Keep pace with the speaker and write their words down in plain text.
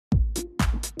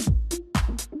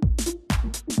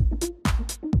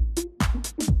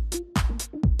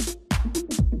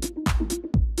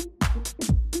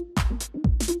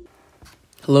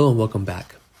Hello and welcome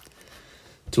back.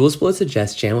 DOOL Spoilers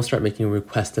suggests Jan will start making a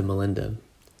request of Melinda.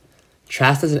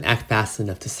 Trask doesn't act fast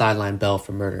enough to sideline Belle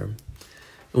for murder.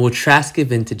 And will Trask give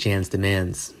in to Jan's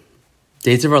demands?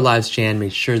 Days of Our Lives Jan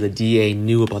made sure the DA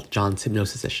knew about John's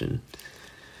hypnosis session.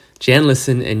 Jan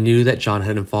listened and knew that John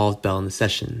had involved Belle in the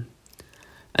session.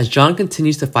 As John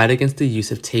continues to fight against the use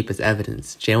of tape as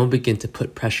evidence, Jan will begin to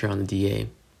put pressure on the DA,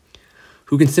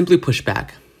 who can simply push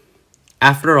back.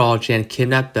 After all, Jan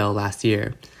kidnapped Belle last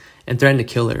year and threatened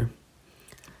to kill her.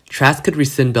 Trask could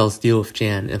rescind Belle's deal with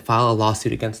Jan and file a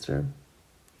lawsuit against her.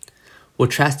 Will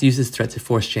Trask use his threat to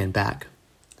force Jan back?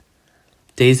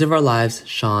 Days of Our Lives,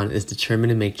 Sean is determined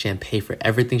to make Jan pay for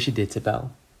everything she did to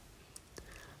Belle.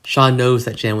 Sean knows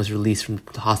that Jan was released from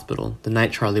the hospital the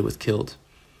night Charlie was killed.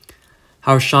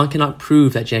 However, Sean cannot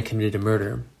prove that Jan committed a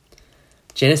murder.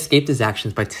 Jan escaped his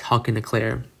actions by talking to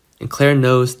Claire, and Claire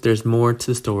knows there's more to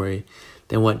the story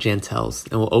than what Jan tells,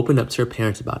 and will open up to her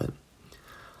parents about it.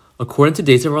 According to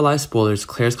Days of Our Lives spoilers,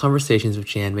 Claire's conversations with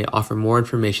Jan may offer more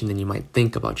information than you might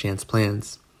think about Jan's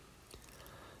plans.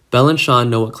 Belle and Sean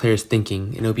know what Claire is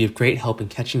thinking, and it will be of great help in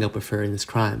catching up with her in this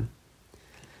crime.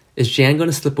 Is Jan going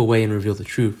to slip away and reveal the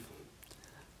truth?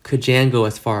 Could Jan go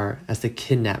as far as to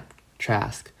kidnap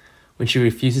Trask when she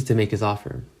refuses to make his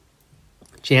offer?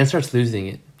 Jan starts losing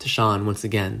it to Sean once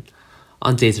again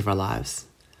on Days of Our Lives,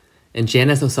 and Jan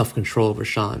has no self-control over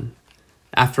Sean.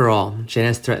 After all, Jan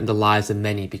has threatened the lives of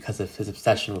many because of his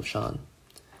obsession with Sean.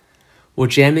 Will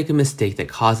Jan make a mistake that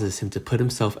causes him to put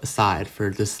himself aside for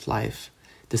this life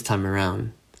this time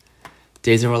around?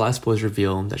 Days of Our Lives spoilers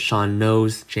reveal that Sean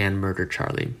knows Jan murdered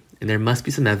Charlie, and there must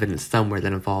be some evidence somewhere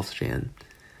that involves Jan.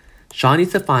 Sean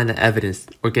needs to find that evidence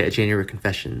or get a January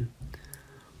confession.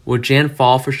 Will Jan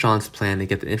fall for Sean's plan to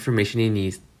get the information he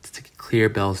needs to clear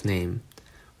Belle's name?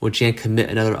 Will Jan commit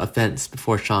another offense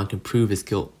before Sean can prove his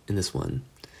guilt in this one?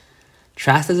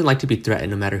 Trask doesn't like to be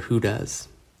threatened no matter who does,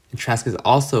 and Trask is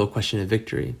also a question of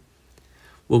victory.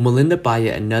 Will Melinda buy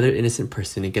yet another innocent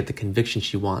person to get the conviction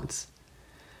she wants?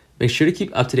 Make sure to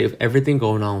keep up to date with everything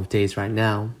going on with Days right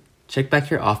now. Check back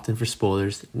here often for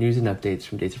spoilers, news, and updates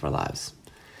from Days of Our Lives.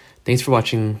 Thanks for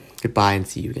watching, goodbye, and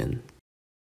see you again.